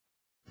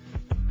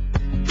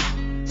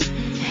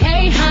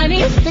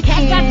money. The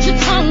cat got your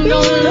tongue,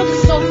 don't look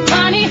so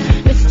funny.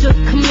 Mr.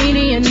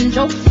 Comedian,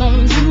 jokes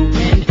on you,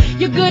 and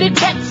you're good at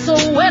that, so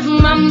where's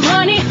my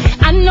money?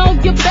 I know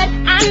you bet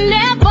I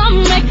never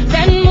make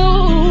that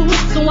move.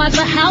 So why's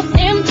the house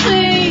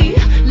empty?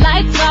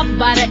 Lights off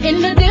by the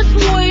end of this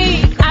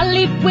week. I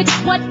leave with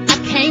what I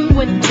came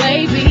with,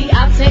 baby.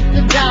 I'll take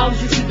the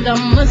dogs, you keep the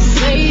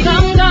Mercedes.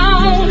 I'm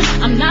gone,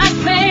 I'm not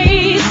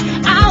phased.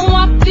 I'll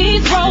walk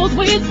these roads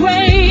with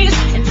grace,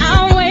 and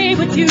I'll wave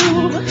with you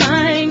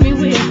behind me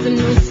with a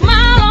new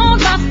smile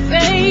on my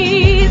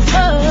face.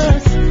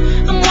 'Cause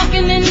I'm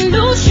walking in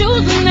new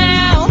shoes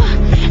now.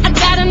 I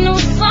got a new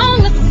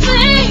song to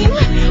sing.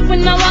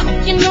 When I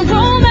walk in the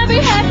room,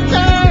 every head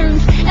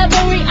turns,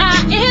 every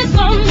eye is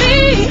on me.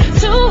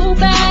 Too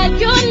bad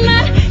you're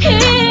not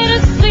here to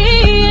see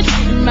it.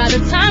 And by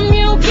the time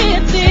you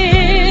get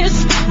this,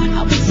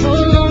 I'll be so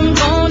long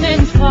gone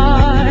and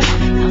far.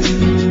 I'll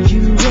send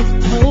you a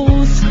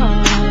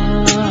postcard.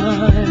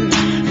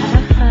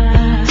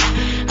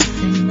 I'll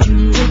send you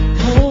a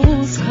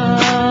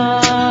postcard.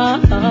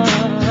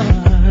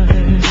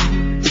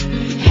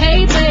 Hey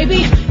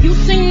baby, you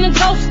seen the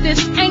ghost,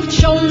 this ain't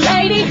your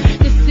lady.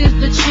 This is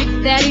the chick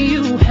that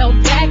you held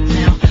back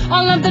now.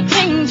 All of the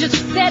things you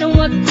said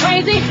were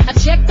crazy. I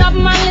checked off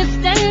my list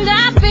and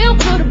I feel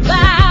good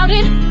about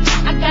it.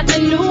 I got the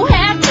new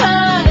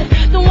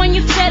haircut, the one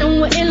you said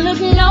wouldn't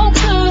look no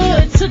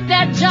good. Took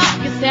that job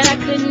you said I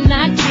could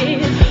not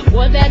get.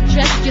 Wore that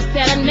dress you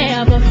said I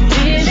never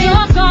fit.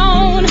 You're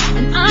gone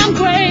and I'm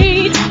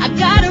great. I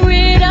got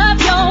rid of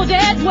your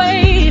dead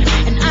weight,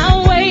 and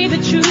I'll wave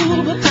at you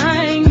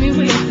behind me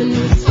with a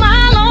new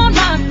smile on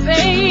my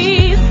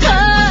face.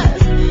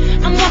 'Cause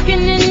I'm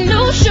walking in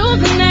new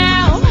shoes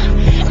now.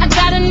 I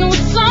got a new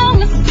song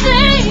to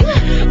sing.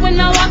 When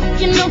I walk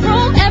in the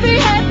room, every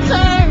head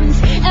turns,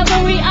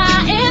 every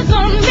eye is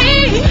on me.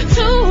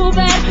 Too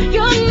bad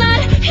you're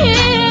not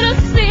here to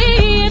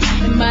see it.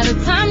 And by the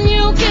time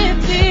you get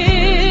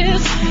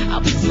this,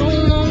 I'll be so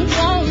long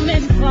gone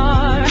and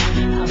far.